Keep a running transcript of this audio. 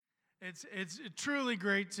It's truly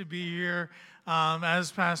great to be here.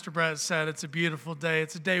 As Pastor Brett said, it's a beautiful day.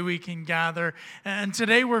 It's a day we can gather. And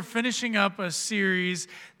today we're finishing up a series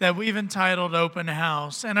that we've entitled Open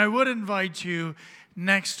House. And I would invite you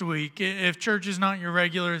next week, if church is not your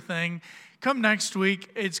regular thing, come next week.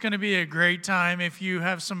 It's going to be a great time. If you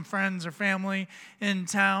have some friends or family in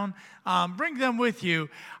town, bring them with you.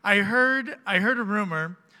 I heard a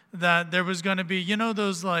rumor that there was going to be,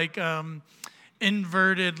 those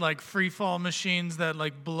inverted free fall machines that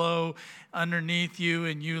blow underneath you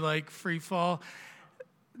and you free fall.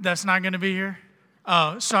 That's not going to be here.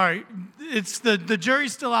 Oh, sorry. It's the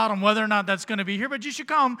jury's still out on whether or not that's going to be here, but you should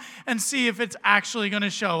come and see if it's actually going to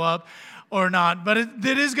show up or not. But it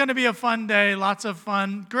is going to be a fun day, lots of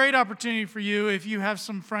fun. Great opportunity for you if you have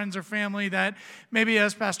some friends or family that maybe,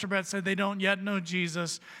 as Pastor Brett said, they don't yet know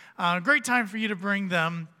Jesus. Great time for you to bring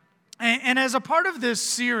them. And as a part of this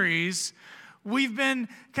series, we've been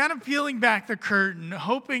kind of peeling back the curtain,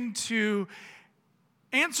 hoping to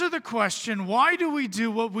answer the question, why do we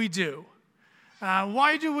do what we do?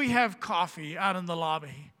 Why do we have coffee out in the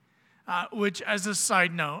lobby? Which, as a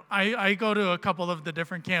side note, I go to a couple of the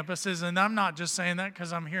different campuses, and I'm not just saying that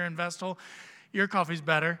because I'm here in Vestal. Your coffee's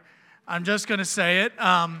better. I'm just going to say it.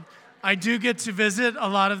 I do get to visit a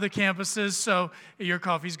lot of the campuses, so your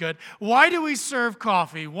coffee's good. Why do we serve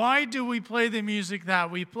coffee? Why do we play the music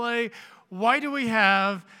that we play? Why do we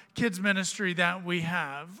have kids ministry that we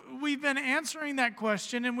have? We've been answering that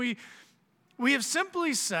question, and we have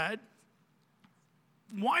simply said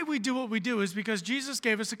why we do what we do is because Jesus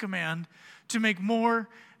gave us a command to make more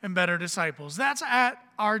and better disciples. That's at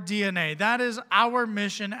our DNA. That is our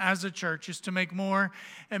mission as a church, is to make more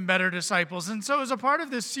and better disciples. And so as a part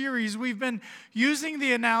of this series, we've been using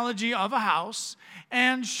the analogy of a house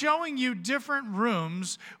and showing you different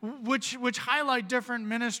rooms which highlight different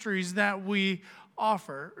ministries that we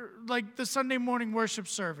offer, like the Sunday morning worship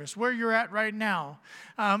service, where you're at right now.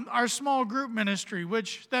 Our small group ministry,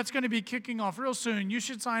 which that's going to be kicking off real soon. You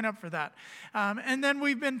should sign up for that. And then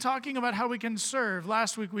we've been talking about how we can serve.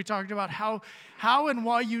 Last week we talked about how and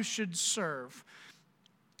why you should serve.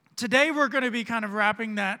 Today we're going to be kind of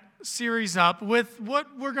wrapping that series up with what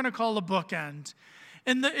we're going to call a bookend.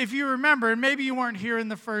 And if you remember, and maybe you weren't here in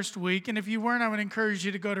the first week, and if you weren't, I would encourage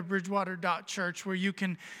you to go to bridgewater.church, where you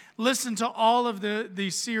can listen to all of the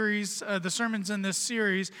series, the sermons in this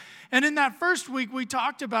series. And in that first week, we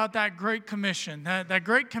talked about that great commission, that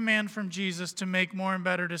great command from Jesus to make more and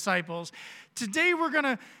better disciples. Today, we're going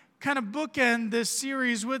to kind of bookend this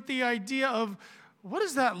series with the idea of what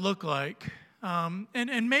does that look like?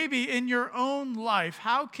 And maybe in your own life,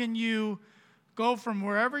 how can you go from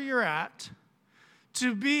wherever you're at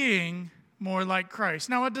to being more like Christ?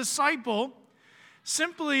 Now, a disciple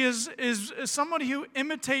simply is someone who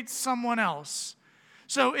imitates someone else.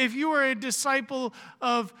 So if you are a disciple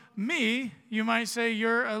of me, you might say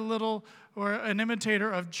you're a little or an imitator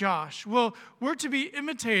of Josh. Well, we're to be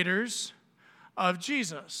imitators of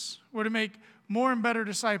Jesus. We're to make more and better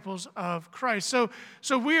disciples of Christ. So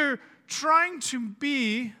we're trying to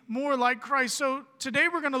be more like Christ. So today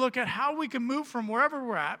we're going to look at how we can move from wherever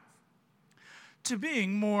we're at to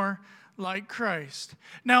being more like Christ.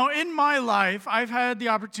 Now, in my life, I've had the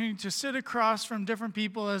opportunity to sit across from different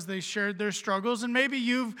people as they shared their struggles, and maybe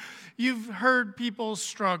you've heard people's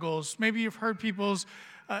struggles. Maybe you've heard people's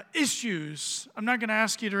issues. I'm not going to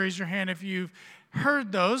ask you to raise your hand if you've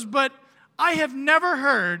heard those, but I have never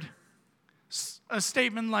heard a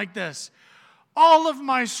statement like this: all of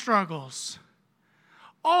my struggles,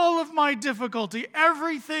 all of my difficulty,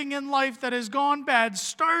 everything in life that has gone bad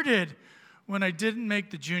started when I didn't make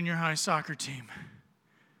the junior high soccer team.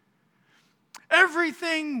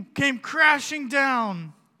 Everything came crashing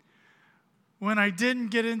down when I didn't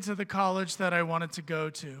get into the college that I wanted to go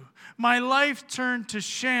to. My life turned to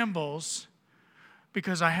shambles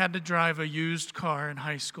because I had to drive a used car in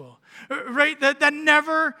high school. Right? That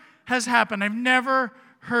never has happened. I've never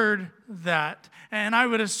heard that. And I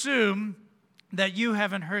would assume that you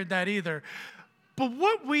haven't heard that either. But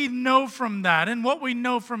what we know from that and what we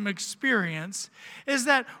know from experience is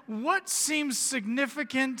that what seems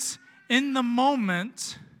significant in the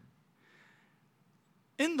moment,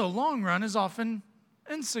 in the long run, is often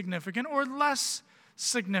insignificant or less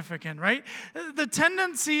significant, right? The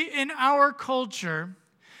tendency in our culture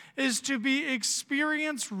is to be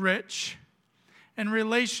experience rich and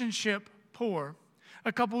relationship poor.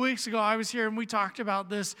 A couple weeks ago, I was here and we talked about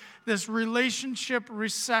this relationship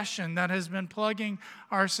recession that has been plaguing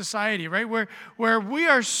our society, right? Where we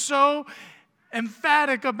are so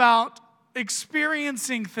emphatic about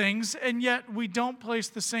experiencing things, and yet we don't place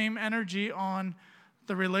the same energy on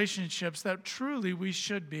the relationships that truly we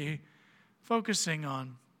should be focusing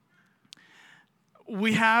on.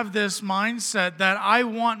 We have this mindset that I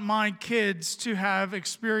want my kids to have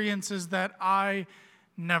experiences that I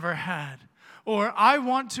never had. Or I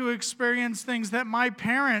want to experience things that my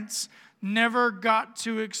parents never got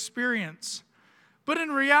to experience. But in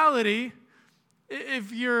reality,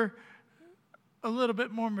 if you're a little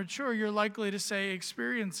bit more mature, you're likely to say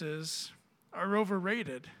experiences are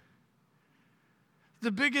overrated. The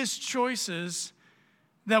biggest choices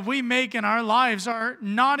that we make in our lives are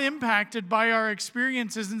not impacted by our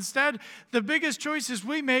experiences. Instead, the biggest choices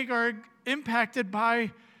we make are impacted by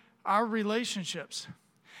our relationships.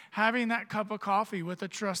 Having that cup of coffee with a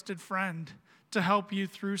trusted friend to help you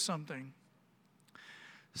through something.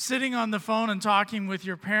 Sitting on the phone and talking with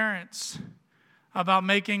your parents about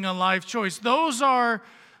making a life choice. Those are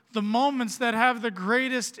the moments that have the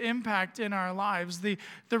greatest impact in our lives. The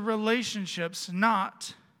relationships,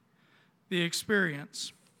 not the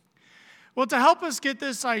experience. Well, to help us get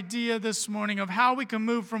this idea this morning of how we can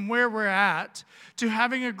move from where we're at to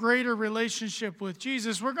having a greater relationship with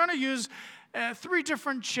Jesus, we're going to use 3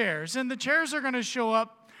 different chairs. And the chairs are going to show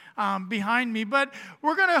up behind me. But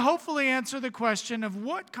we're going to hopefully answer the question of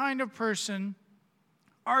what kind of person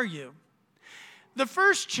are you? The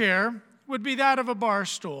first chair would be that of a bar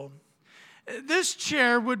stool. This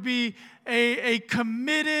chair would be a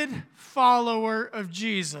committed follower of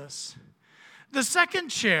Jesus. The second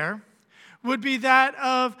chair would be that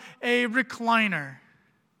of a recliner.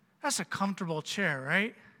 That's a comfortable chair,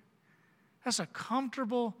 right? That's a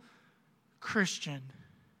comfortable Christian.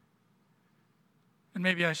 And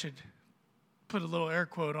maybe I should put a little air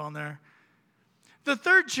quote on there. The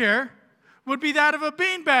third chair would be that of a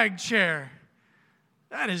beanbag chair.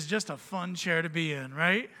 That is just a fun chair to be in,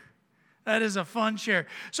 right? That is a fun chair.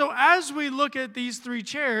 So as we look at these 3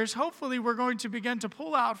 chairs, hopefully we're going to begin to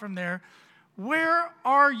pull out from there, where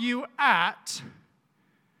are you at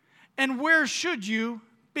and where should you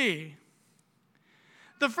be?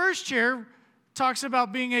 The first chair talks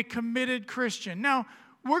about being a committed Christian. Now,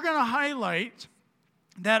 we're going to highlight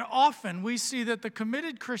that often we see that the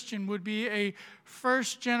committed Christian would be a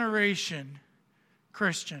first-generation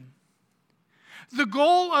Christian. The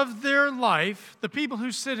goal of their life, the people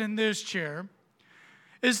who sit in this chair,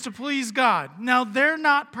 is to please God. Now, they're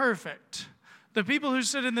not perfect. The people who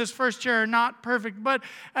sit in this first chair are not perfect, but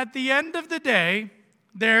at the end of the day,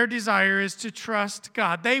 their desire is to trust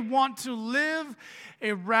God. They want to live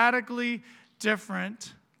a radically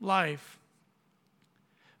different life.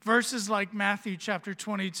 Verses like Matthew chapter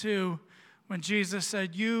 22, when Jesus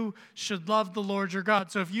said, you should love the Lord your God.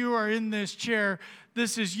 So if you are in this chair,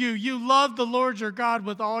 this is you. You love the Lord your God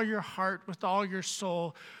with all your heart, with all your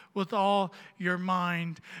soul, with all your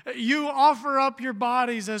mind. You offer up your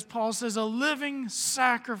bodies, as Paul says, a living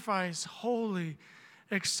sacrifice, holy,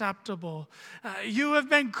 acceptable. You have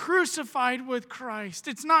been crucified with Christ.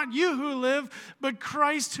 It's not you who live, but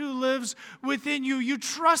Christ who lives within you. You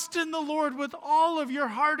trust in the Lord with all of your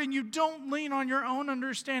heart, and you don't lean on your own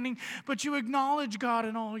understanding, but you acknowledge God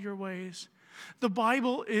in all your ways. The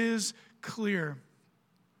Bible is clear.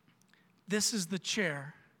 This is the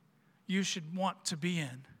chair you should want to be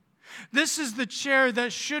in. This is the chair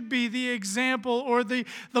that should be the example or the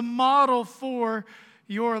model for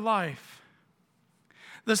your life.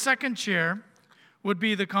 The second chair would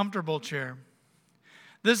be the comfortable chair.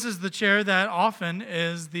 This is the chair that often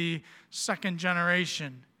is the second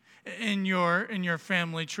generation in your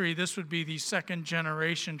family tree. This would be the second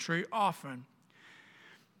generation tree often.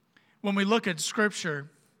 When we look at Scripture,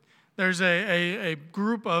 there's a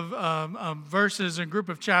group of verses, a group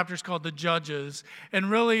of chapters called the Judges.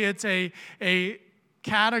 And really it's a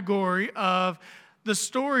category of the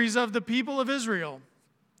stories of the people of Israel.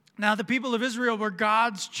 Now, the people of Israel were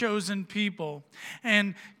God's chosen people.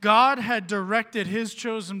 And God had directed his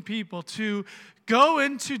chosen people to go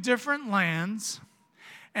into different lands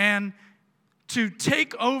and to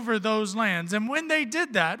take over those lands. And when they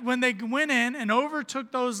did that, when they went in and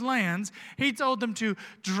overtook those lands, he told them to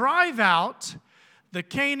drive out the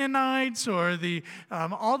Canaanites or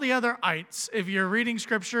all the other ites. If you're reading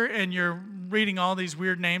Scripture and you're reading all these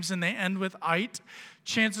weird names and they end with ite,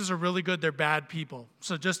 chances are really good they're bad people.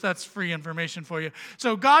 So just that's free information for you.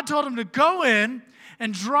 So God told them to go in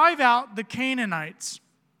and drive out the Canaanites.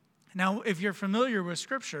 Now, if you're familiar with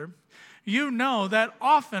Scripture, you know that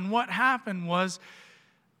often what happened was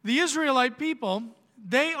the Israelite people,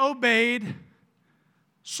 they obeyed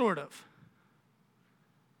sort of,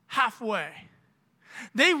 halfway.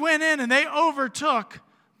 They went in and they overtook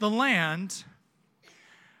the land,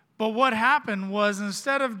 but what happened was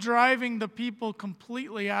instead of driving the people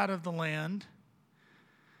completely out of the land,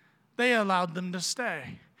 they allowed them to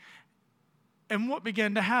stay. And what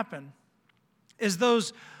began to happen is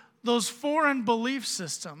those foreign belief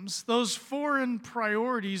systems, those foreign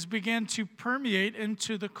priorities began to permeate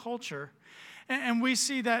into the culture. And we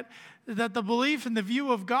see that the belief and the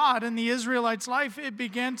view of God in the Israelites' life, it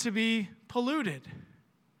began to be polluted.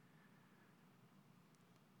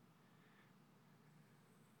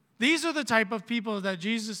 These are the type of people that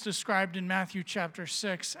Jesus described in Matthew chapter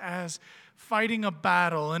 6 as fighting a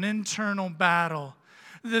battle, an internal battle.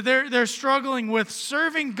 They're struggling with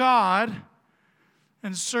serving God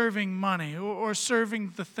and serving money or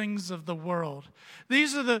serving the things of the world.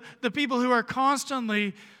 These are the people who are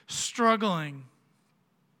constantly struggling.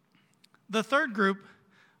 The third group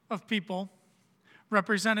of people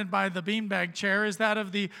represented by the beanbag chair is that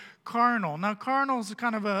of the carnal. Now, carnal is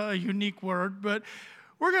kind of a unique word, but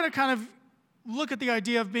we're going to kind of look at the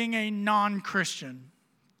idea of being a non-Christian.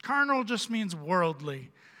 Carnal just means worldly.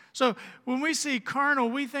 So when we see carnal,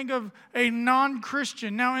 we think of a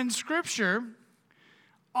non-Christian. Now, in Scripture,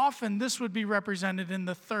 often this would be represented in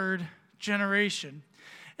the third generation.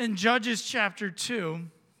 In Judges chapter 2,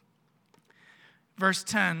 verse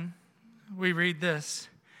 10, we read this.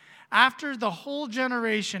 After the whole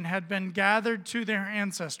generation had been gathered to their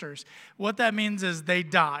ancestors, what that means is they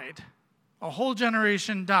died. A whole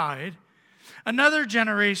generation died. Another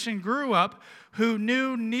generation grew up who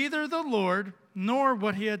knew neither the Lord nor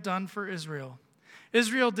what he had done for Israel.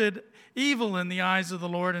 Israel did evil in the eyes of the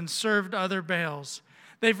Lord and served other Baals.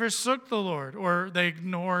 They forsook the Lord, or they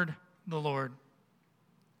ignored the Lord.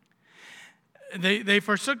 They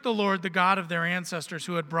forsook the Lord, the God of their ancestors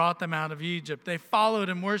who had brought them out of Egypt. They followed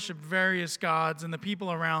and worshiped various gods and the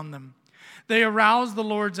people around them. They aroused the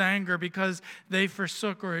Lord's anger because they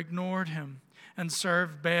forsook or ignored him and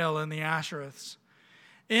served Baal and the Ashereths.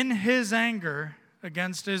 In his anger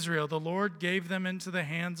against Israel, the Lord gave them into the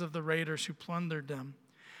hands of the raiders who plundered them.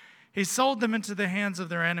 He sold them into the hands of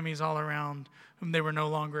their enemies all around, whom they were no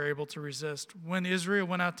longer able to resist. When Israel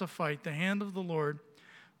went out to fight, the hand of the Lord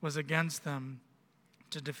was against them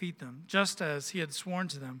to defeat them, just as he had sworn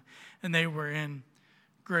to them, and they were in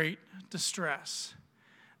great distress.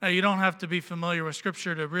 Now, you don't have to be familiar with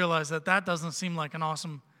Scripture to realize that doesn't seem like an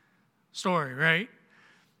awesome story, right?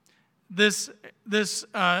 This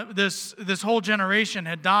whole generation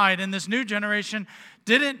had died, and this new generation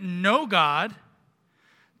didn't know God,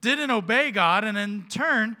 didn't obey God, and in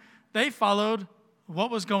turn, they followed what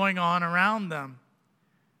was going on around them.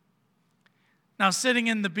 Now, sitting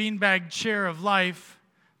in the beanbag chair of life,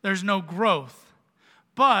 there's no growth.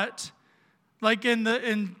 But, like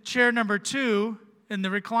in chair number 2, in the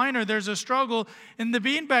recliner, there's a struggle. In the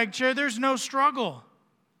beanbag chair, there's no struggle.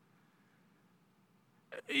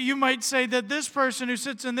 You might say that this person who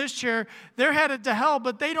sits in this chair, they're headed to hell,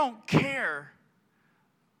 but they don't care.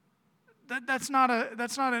 That's not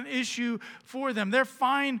an issue for them. They're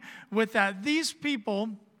fine with that. These people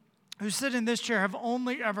who sit in this chair have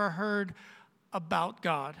only ever heard about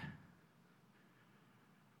God.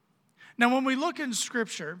 Now, when we look in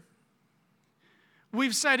Scripture,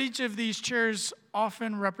 we've said each of these chairs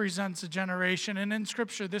often represents a generation. And in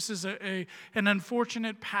Scripture, this is an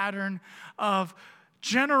unfortunate pattern of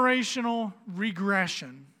generational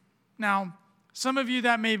regression. Now, some of you,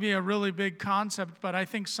 that may be a really big concept, but I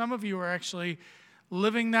think some of you are actually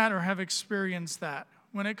living that or have experienced that.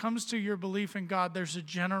 When it comes to your belief in God, there's a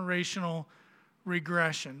generational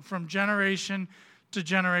regression. From generation to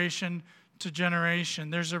generation to generation,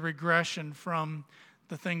 there's a regression from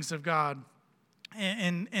the things of God.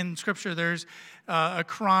 In Scripture, there's a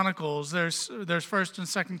Chronicles. There's First and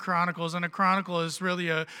Second Chronicles, and a chronicle is really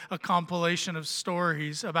a compilation of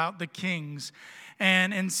stories about the kings.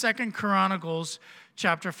 And in Second Chronicles,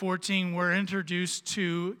 chapter 14, we're introduced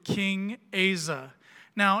to King Asa.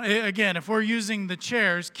 Now, again, if we're using the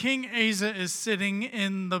chairs, King Asa is sitting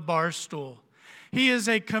in the bar stool. He is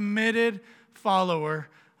a committed follower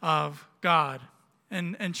of God.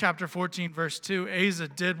 In chapter 14, verse 2, Asa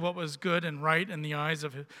did what was good and right in the eyes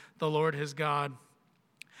of the Lord his God.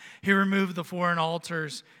 He removed the foreign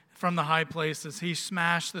altars from the high places. He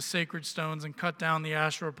smashed the sacred stones and cut down the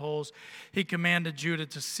Asherah poles. He commanded Judah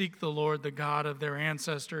to seek the Lord, the God of their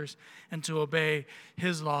ancestors, and to obey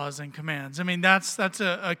his laws and commands. I mean, that's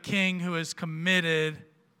a king who is committed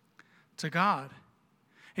to God.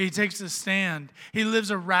 He takes a stand. He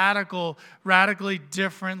lives a radically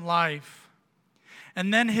different life.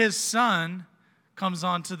 And then his son comes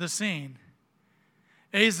onto the scene.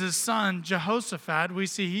 Asa's son, Jehoshaphat, we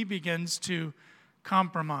see he begins to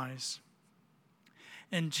compromise.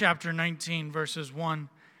 In chapter 19, verses 1,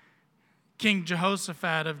 King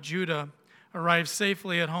Jehoshaphat of Judah arrived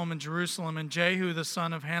safely at home in Jerusalem, and Jehu, the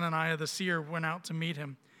son of Hananiah the seer, went out to meet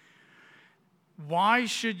him. Why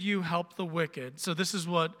should you help the wicked? So this is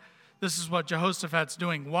what Jehoshaphat's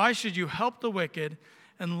doing. Why should you help the wicked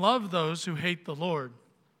and love those who hate the Lord?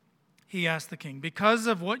 He asked the king. Because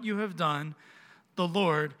of what you have done, the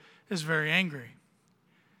Lord is very angry.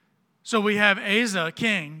 So we have Asa,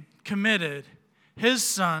 king, committed. His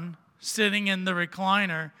son, sitting in the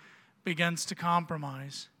recliner, begins to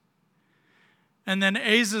compromise. And then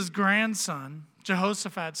Asa's grandson,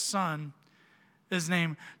 Jehoshaphat's son, is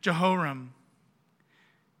named Jehoram.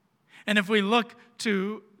 And if we look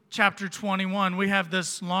to chapter 21, we have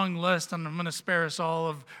this long list, and I'm going to spare us all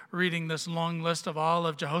of reading this long list of all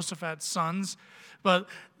of Jehoshaphat's sons. But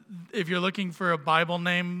if you're looking for a Bible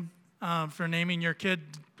name for naming your kid,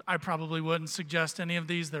 I probably wouldn't suggest any of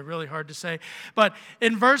these. They're really hard to say. But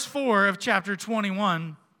in verse 4 of chapter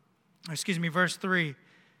 21, verse 3,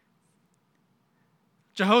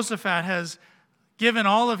 Jehoshaphat has given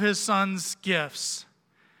all of his sons gifts.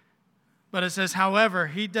 But it says, however,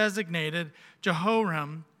 he designated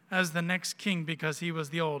Jehoram as the next king because he was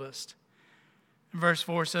the oldest. And verse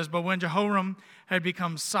 4 says, but when Jehoram had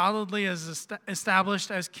become solidly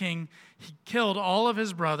established as king, he killed all of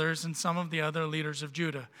his brothers and some of the other leaders of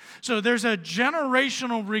Judah. So there's a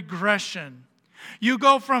generational regression. You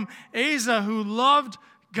go from Asa, who loved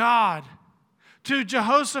God, to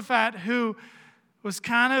Jehoshaphat, who was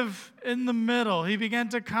kind of in the middle. He began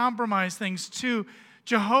to compromise things, to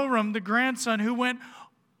Jehoram, the grandson, who went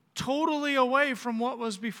totally away from what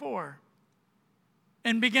was before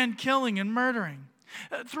and began killing and murdering.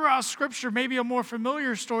 Throughout Scripture, maybe a more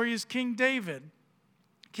familiar story is King David.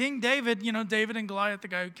 King David, David and Goliath, the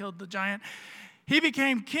guy who killed the giant, he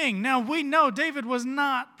became king. Now, we know David was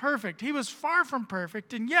not perfect. He was far from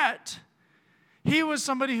perfect, and yet he was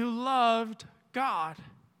somebody who loved God.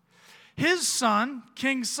 His son,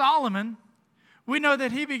 King Solomon, we know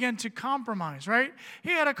that he began to compromise, right? He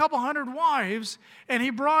had a couple hundred wives, and he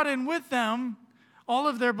brought in with them all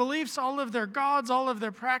of their beliefs, all of their gods, all of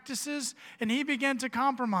their practices, and he began to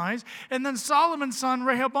compromise. And then Solomon's son,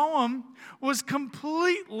 Rehoboam, was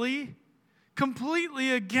completely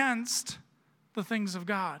against the things of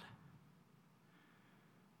God.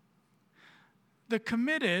 The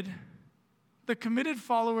committed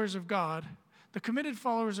followers of God, the committed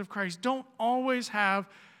followers of Christ, don't always have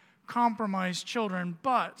compromised children,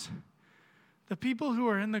 but the people who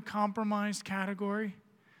are in the compromised category,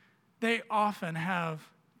 they often have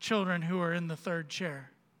children who are in the third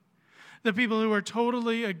chair. The people who are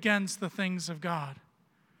totally against the things of God.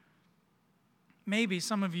 Maybe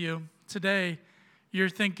some of you today, you're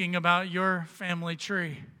thinking about your family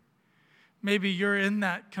tree. Maybe you're in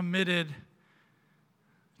that committed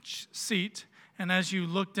seat, and as you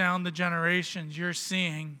look down the generations, you're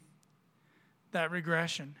seeing that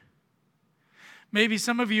regression. Maybe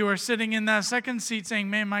some of you are sitting in that second seat saying,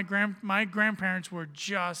 man, my grandparents were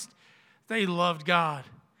they loved God.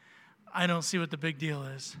 I don't see what the big deal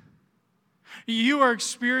is. You are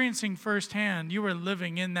experiencing firsthand, you are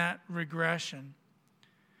living in that regression.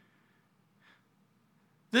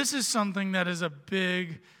 This is something that is a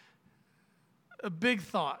big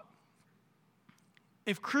thought.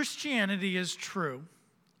 If Christianity is true,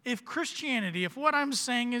 if what I'm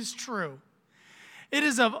saying is true, it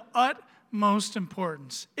is of utmost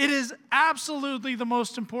importance. It is absolutely the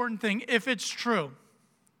most important thing if it's true.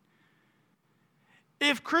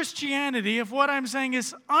 If what I'm saying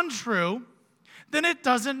is untrue, then it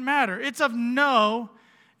doesn't matter. It's of no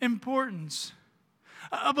importance.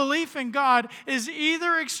 A belief in God is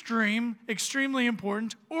either extremely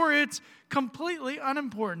important, or it's completely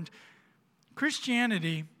unimportant.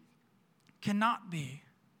 Christianity cannot be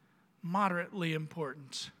moderately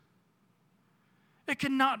important. It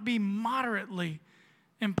cannot be moderately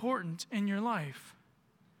important in your life.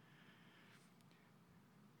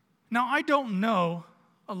 Now, I don't know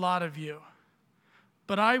a lot of you,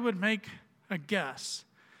 but I would make a guess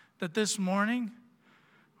that this morning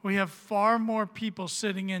we have far more people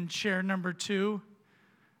sitting in chair number 2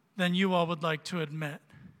 than you all would like to admit.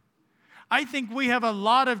 I think we have a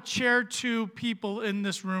lot of chair 2 people in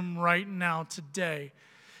this room right now today.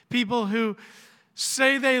 People who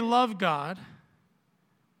say they love God,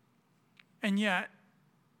 and yet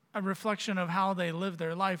a reflection of how they live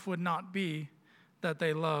their life would not be that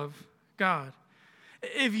they love God.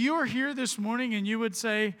 If you're here this morning and you would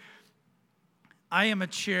say, I am a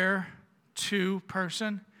chair 2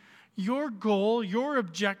 person, your goal, your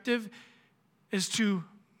objective is to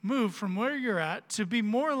move from where you're at to be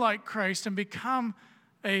more like Christ and become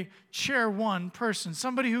a chair one person,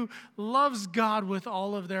 somebody who loves God with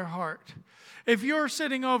all of their heart. If you're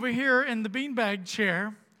sitting over here in the beanbag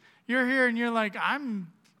chair, you're here and you're like, I'm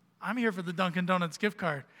here for the Dunkin' Donuts gift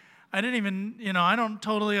card. I don't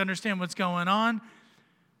totally understand what's going on.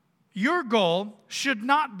 Your goal should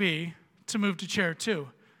not be to move to chair two.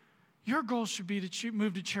 Your goal should be to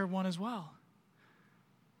move to chair one as well.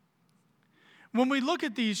 When we look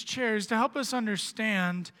at these chairs, to help us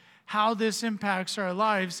understand how this impacts our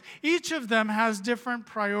lives, each of them has different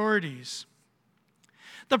priorities.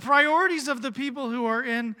 The priorities of the people who are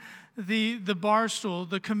in the bar stool,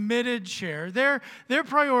 the committed chair, their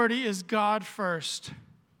priority is God first.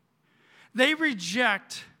 They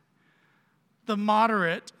reject the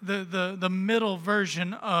moderate, the middle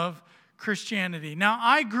version of Christianity. Now,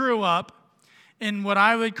 I grew up in what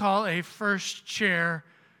I would call a first chair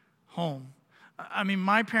home. I mean,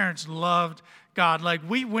 my parents loved God. Like,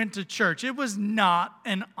 we went to church. It was not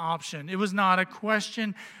an option. It was not a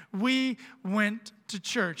question. We went to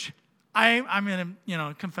church. I'm going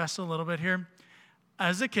to, confess a little bit here.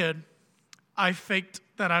 As a kid, I faked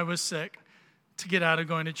that I was sick to get out of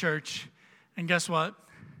going to church. And guess what?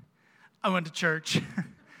 I went to church.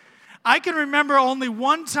 I can remember only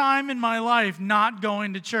one time in my life not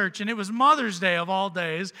going to church, and it was Mother's Day of all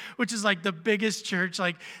days, which is like the biggest church.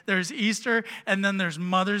 Like, there's Easter, and then there's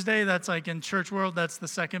Mother's Day. That's like in church world, that's the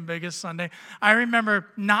second biggest Sunday. I remember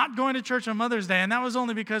not going to church on Mother's Day, and that was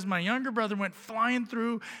only because my younger brother went flying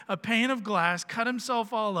through a pane of glass, cut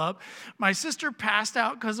himself all up. My sister passed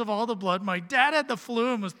out because of all the blood. My dad had the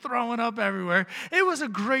flu and was throwing up everywhere. It was a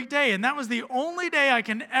great day, and that was the only day I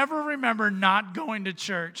can ever remember not going to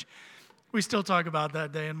church. We still talk about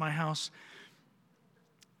that day in my house.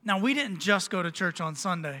 Now, we didn't just go to church on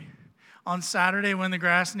Sunday. On Saturday, when the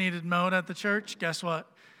grass needed mowed at the church, guess what?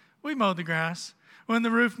 We mowed the grass. When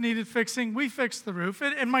the roof needed fixing, we fixed the roof.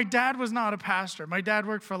 And my dad was not a pastor. My dad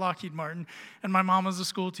worked for Lockheed Martin, and my mom was a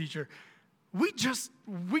school teacher. We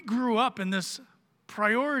grew up in this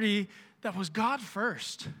priority that was God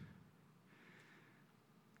first.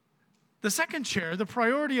 The second chair, the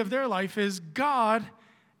priority of their life is God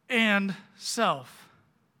and self.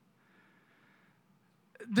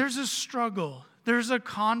 There's a struggle. There's a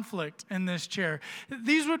conflict in this chair.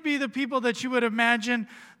 These would be the people that you would imagine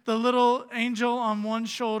the little angel on one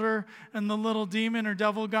shoulder and the little demon or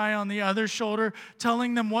devil guy on the other shoulder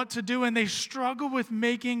telling them what to do, and they struggle with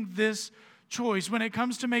making this choice. When it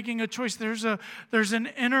comes to making a choice, there's an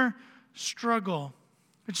inner struggle.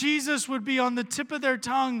 Jesus would be on the tip of their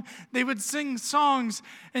tongue. They would sing songs,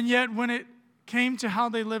 and yet when it came to how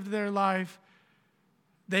they lived their life,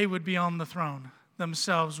 they would be on the throne.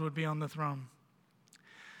 Themselves would be on the throne.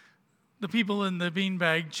 The people in the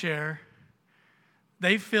beanbag chair,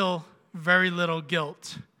 they feel very little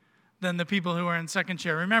guilt than the people who are in second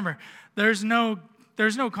chair. Remember, there's no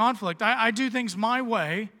conflict. I do things my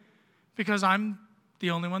way because I'm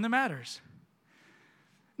the only one that matters.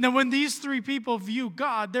 Now, when these three people view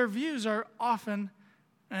God, their views are often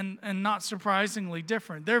and not surprisingly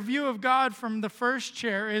different. Their view of God from the first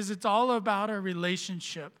chair is it's all about a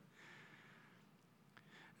relationship.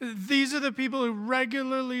 These are the people who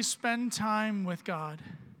regularly spend time with God.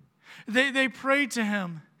 They pray to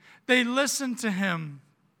Him. They listen to Him.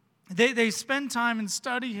 They spend time and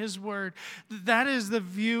study His Word. That is the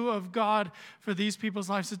view of God for these people's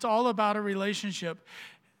lives. It's all about a relationship.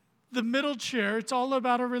 The middle chair, it's all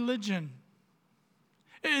about a religion.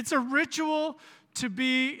 It's a ritual to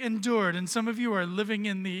be endured. And some of you are living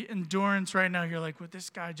in the endurance right now. You're like, would this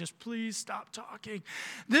guy just please stop talking?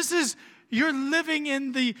 You're living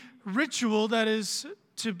in the ritual that is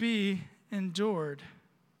to be endured,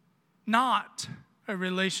 not a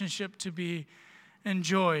relationship to be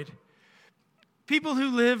enjoyed. People who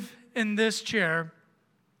live in this chair,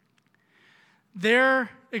 their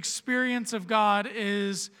experience of God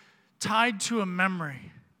is tied to a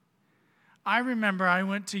memory. I remember I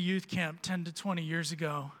went to youth camp 10 to 20 years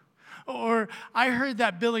ago. Or I heard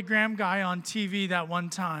that Billy Graham guy on TV that one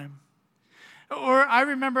time. Or I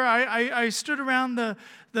remember I stood around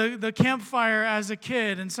the campfire as a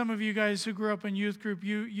kid, and some of you guys who grew up in youth group,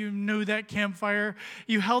 you knew that campfire.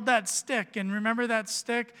 You held that stick, and remember that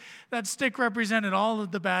stick? That stick represented all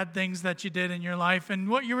of the bad things that you did in your life, and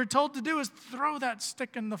what you were told to do is throw that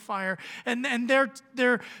stick in the fire. And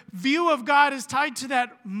their view of God is tied to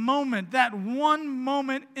that moment, that one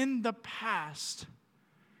moment in the past.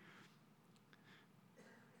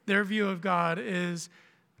 Their view of God is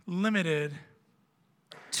limited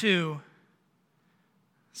to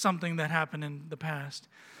something that happened in the past.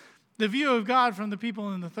 The view of God from the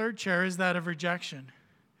people in the third chair is that of rejection.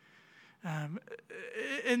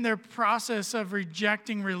 in their process of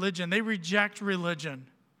rejecting religion. They reject religion.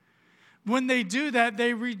 When they do that,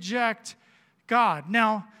 they reject God.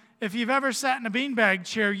 Now, if you've ever sat in a beanbag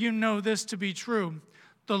chair, you know this to be true.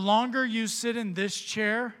 The longer you sit in this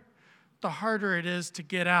chair, the harder it is to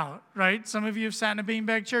get out, right? Some of you have sat in a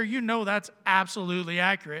beanbag chair. You know that's absolutely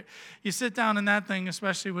accurate. You sit down in that thing,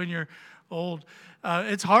 especially when you're old,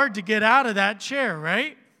 it's hard to get out of that chair,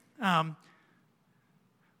 right?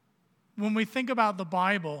 When we think about the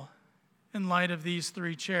Bible in light of these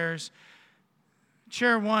three chairs,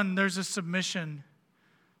 chair one, there's a submission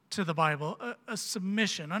to the Bible, a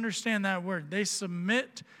submission. Understand that word. They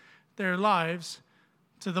submit their lives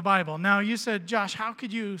to the Bible. Now, you said, Josh, how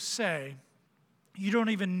could you say, you don't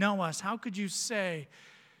even know us, how could you say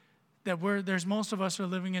that there's most of us are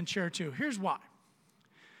living in chair two? Here's why.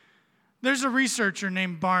 There's a researcher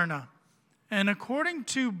named Barna, and according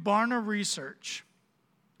to Barna Research,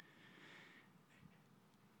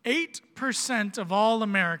 8% of all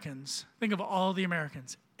Americans, think of all the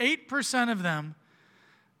Americans, 8% of them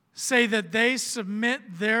say that they submit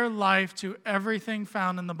their life to everything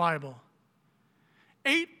found in the Bible.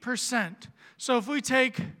 8%. So if we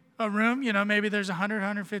take a room, maybe there's 100,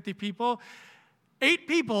 150 people, 8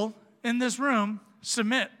 people in this room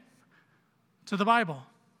submit to the Bible.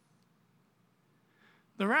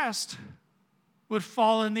 The rest would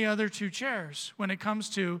fall in the other two chairs when it comes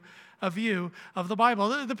to a view of the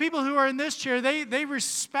Bible. The people who are in this chair, they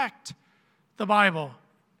respect the Bible.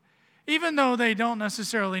 Even though they don't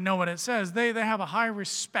necessarily know what it says, they have a high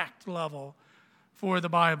respect level for the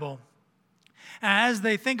Bible. As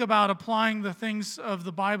they think about applying the things of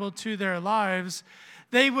the Bible to their lives,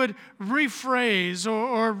 they would rephrase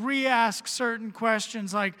or re-ask certain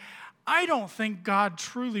questions like, I don't think God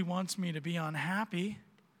truly wants me to be unhappy.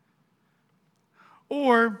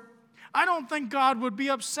 Or, I don't think God would be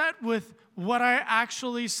upset with what I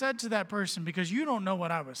actually said to that person because you don't know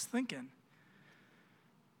what I was thinking.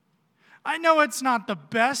 I know it's not the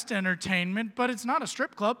best entertainment, but it's not a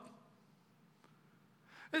strip club.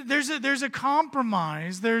 There's a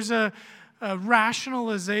compromise. There's a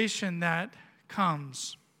rationalization that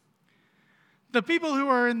comes. The people who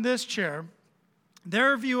are in this chair,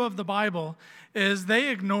 their view of the Bible is they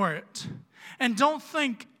ignore it. And don't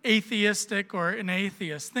think atheistic or an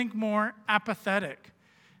atheist. Think more apathetic.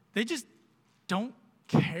 They just don't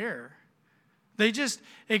care. They just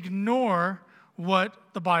ignore what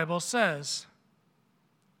the Bible says.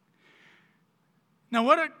 Now,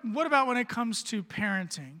 what about when it comes to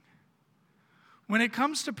parenting? When it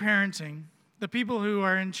comes to parenting, the people who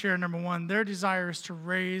are in chair number one, their desire is to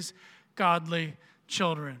raise godly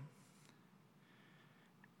children.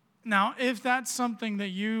 Now, if that's something that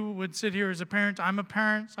you would sit here as a parent, I'm a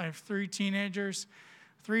parent. I have 3 teenagers,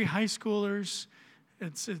 3 high schoolers.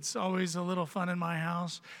 It's always a little fun in my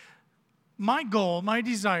house. My goal, my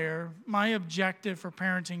desire, my objective for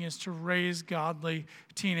parenting is to raise godly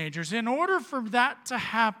teenagers. In order for that to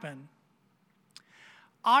happen,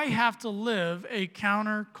 I have to live a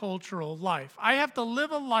countercultural life. I have to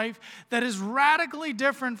live a life that is radically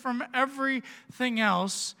different from everything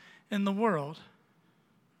else in the world.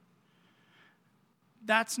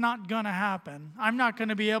 That's not going to happen. I'm not going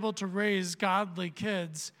to be able to raise godly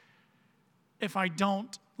kids if I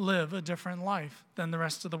don't live a different life than the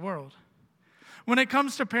rest of the world. When it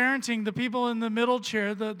comes to parenting, the people in the middle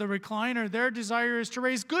chair, the recliner, their desire is to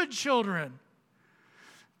raise good children.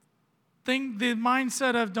 Think the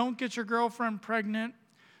mindset of don't get your girlfriend pregnant,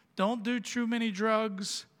 don't do too many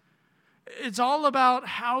drugs. It's all about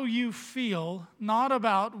how you feel, not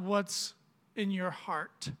about what's in your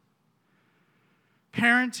heart.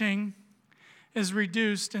 Parenting is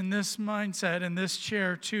reduced in this mindset, in this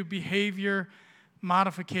chair, to behavior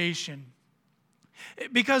modification.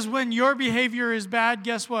 Because when your behavior is bad,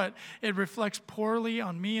 guess what? It reflects poorly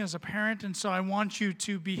on me as a parent, and so I want you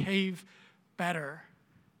to behave better.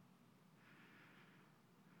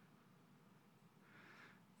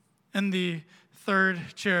 And the third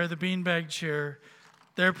chair, the beanbag chair,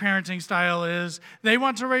 their parenting style is they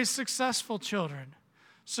want to raise successful children.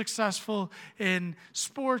 Successful in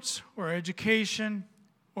sports or education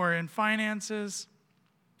or in finances.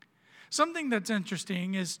 Something that's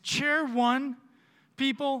interesting is chair one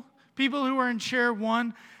people who are in chair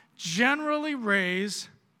one generally raise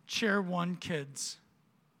chair one kids.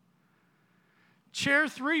 Chair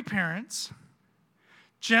three parents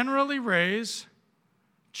generally raise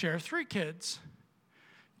chair three kids.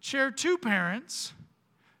 Chair two parents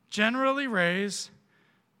generally raise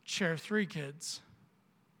chair three kids.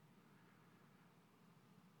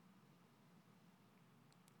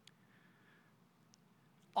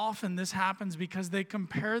 often this happens because they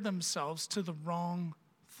compare themselves to the wrong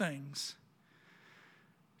things.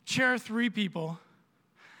 Chair 3 people,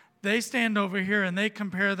 they stand over here and they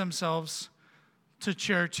compare themselves to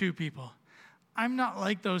chair 2 people. I'm not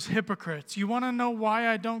like those hypocrites. You want to know why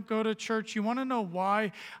I don't go to church? You want to know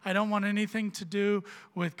why I don't want anything to do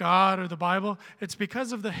with God or the Bible? It's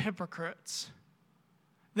because of the hypocrites.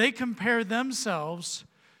 They compare themselves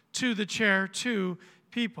to the chair 2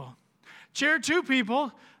 people. Chair 2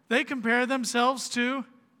 people, they compare themselves to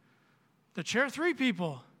the chair 3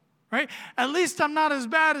 people, right? At least I'm not as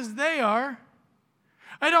bad as they are.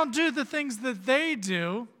 I don't do the things that they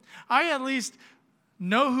do. I at least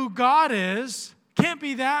know who God is. Can't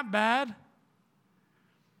be that bad.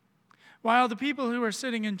 While the people who are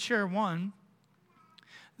sitting in chair 1,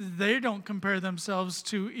 they don't compare themselves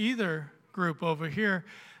to either group over here.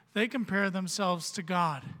 They compare themselves to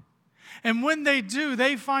God. And when they do,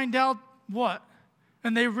 they find out what?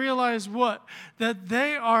 And they realize what? That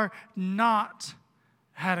they are not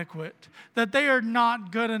adequate, that they are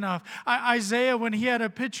not good enough. Isaiah, when he had a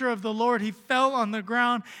picture of the Lord, he fell on the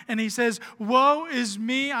ground and he says, "Woe is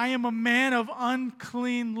me, I am a man of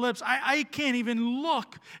unclean lips." I can't even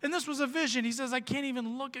look. And this was a vision. He says, I can't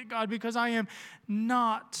even look at God because I am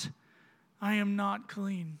not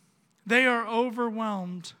clean. They are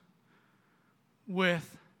overwhelmed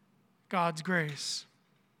with God's grace.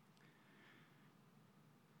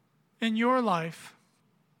 In your life,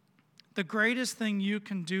 the greatest thing you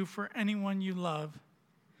can do for anyone you love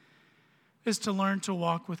is to learn to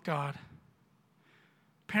walk with God.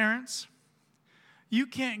 Parents, you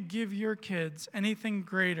can't give your kids anything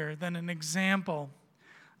greater than an example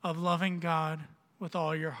of loving God with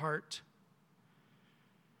all your heart.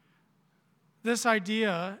 This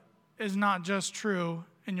idea is not just true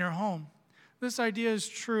in your home. This idea is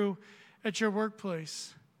true at your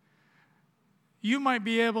workplace. You might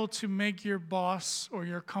be able to make your boss or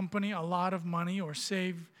your company a lot of money or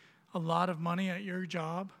save a lot of money at your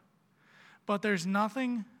job, but there's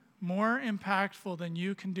nothing more impactful than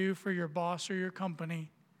you can do for your boss or your company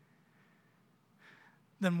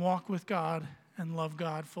than walk with God and love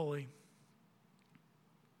God fully.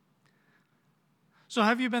 So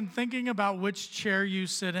have you been thinking about which chair you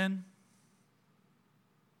sit in?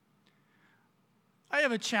 I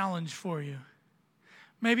have a challenge for you.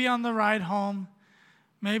 Maybe on the ride home,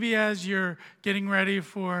 maybe as you're getting ready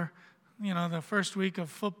for, the first week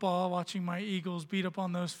of football, watching my Eagles beat up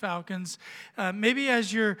on those Falcons. Maybe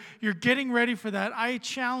as you're getting ready for that, I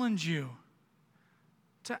challenge you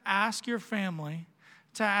to ask your family,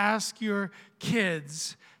 to ask your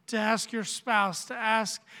kids, to ask your spouse, to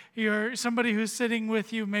ask somebody who's sitting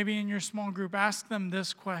with you, maybe in your small group, ask them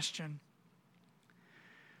this question.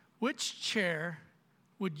 Which chair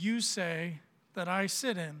would you say that I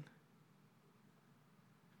sit in?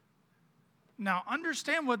 Now,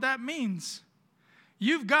 understand what that means.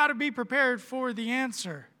 You've got to be prepared for the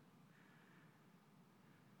answer.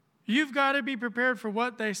 You've got to be prepared for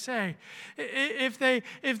what they say. If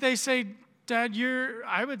they say, Dad,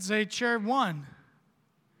 I would say chair 1.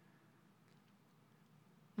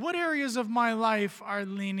 What areas of my life are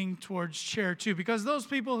leaning towards chair 2? Because those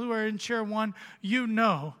people who are in chair 1, you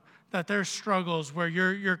know that there's struggles where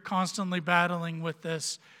you're constantly battling with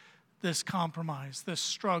this compromise, this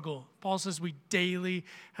struggle. Paul says we daily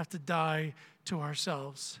have to die to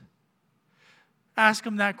ourselves. Ask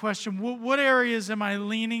them that question. What areas am I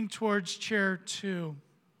leaning towards chair 2?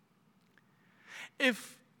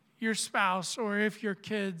 If your spouse or if your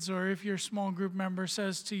kids or if your small group member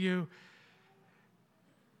says to you,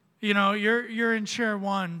 you're in chair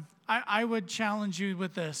 1, I would challenge you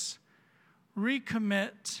with this.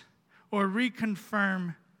 Recommit or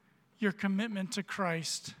reconfirm your commitment to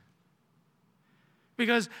Christ.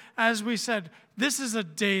 Because as we said, this is a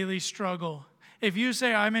daily struggle. If you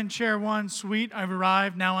say, I'm in chair 1, sweet, I've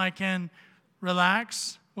arrived, now I can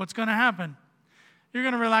relax, what's going to happen? You're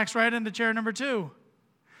going to relax right into chair number 2.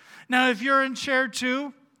 Now, if you're in chair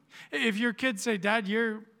 2, if your kids say, Dad,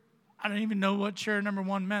 I don't even know what chair number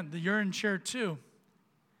 1 meant, that you're in chair 2,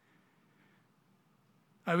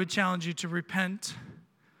 I would challenge you to repent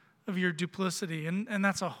of your duplicity. And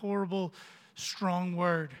that's a horrible, strong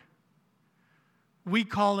word. We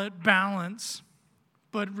call it balance,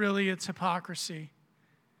 but really it's hypocrisy.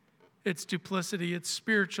 It's duplicity. It's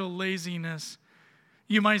spiritual laziness.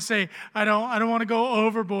 You might say, I don't want to go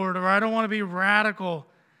overboard, or I don't want to be radical.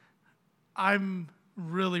 I'm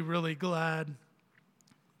really, really glad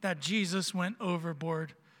that Jesus went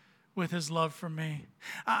overboard with his love for me.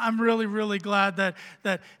 I'm really, really glad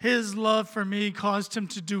that his love for me caused him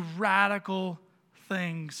to do radical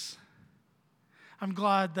things. I'm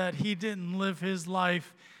glad that he didn't live his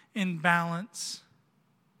life in balance.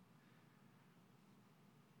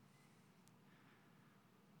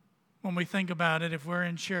 When we think about it, if we're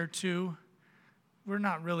in chair 2, we're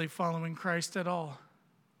not really following Christ at all.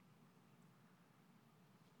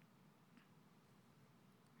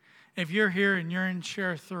 If you're here and you're in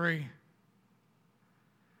chair 3,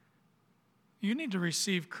 you need to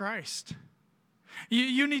receive Christ.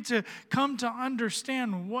 You need to come to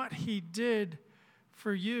understand what He did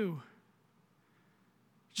for you.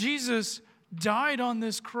 Jesus died on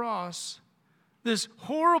this cross, this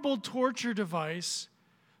horrible torture device,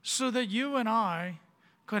 so that you and I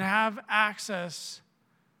could have access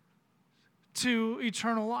to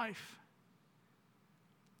eternal life.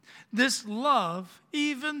 This love,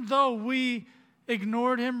 even though we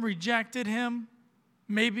ignored Him, rejected Him,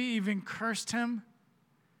 maybe even cursed Him,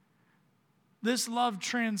 this love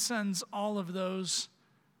transcends all of those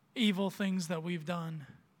evil things that we've done.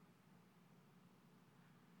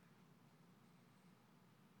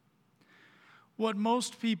 What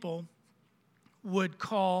most people would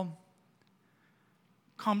call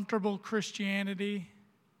comfortable Christianity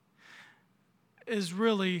is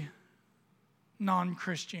really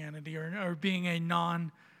non-Christianity or being a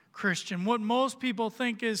non-Christian. What most people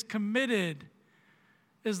think is committed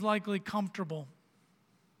is likely comfortable.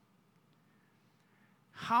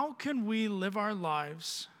 How can we live our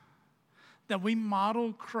lives that we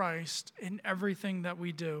model Christ in everything that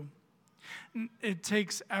we do? It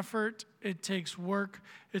takes effort, it takes work,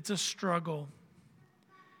 it's a struggle.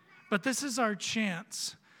 But this is our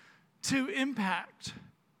chance to impact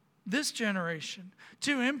this generation,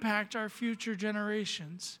 to impact our future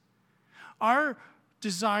generations. Our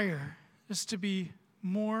desire is to be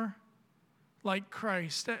more like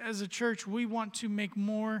Christ. As a church, we want to make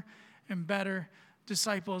more and better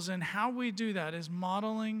disciples, and how we do that is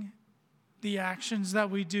modeling the actions that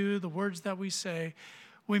we do, the words that we say.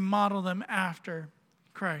 We model them after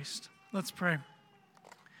Christ. Let's pray.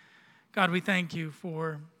 God, we thank You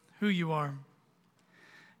for who You are.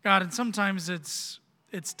 God, and sometimes it's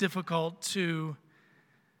difficult to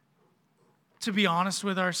be honest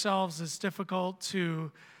with ourselves. It's difficult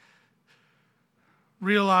to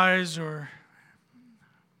realize or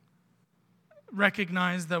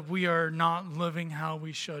recognize that we are not living how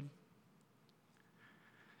we should.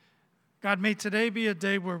 God, may today be a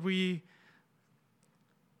day where we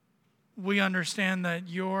understand that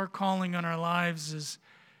Your calling on our lives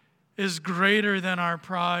is greater than our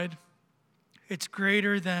pride. It's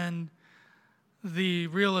greater than the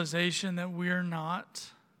realization that we're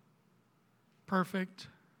not perfect.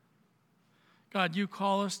 God, You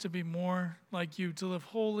call us to be more like You, to live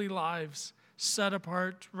holy lives, set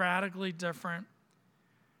apart, radically different.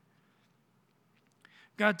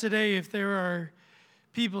 God, today, if there are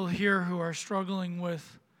people here who are struggling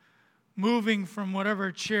with moving from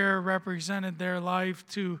whatever chair represented their life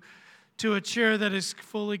to a chair that is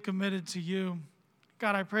fully committed to You,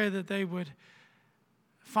 God, I pray that they would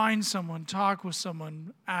find someone, talk with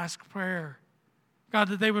someone, ask prayer. God,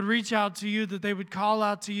 that they would reach out to You, that they would call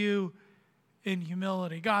out to You in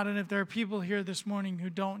humility. God, and if there are people here this morning who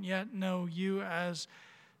don't yet know You as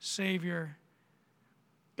Savior,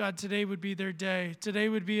 God, today would be their day. Today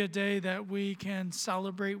would be a day that we can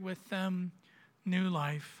celebrate with them new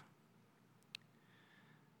life.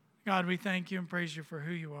 God, we thank You and praise You for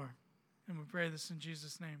who You are. And we pray this in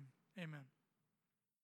Jesus' name. Amen.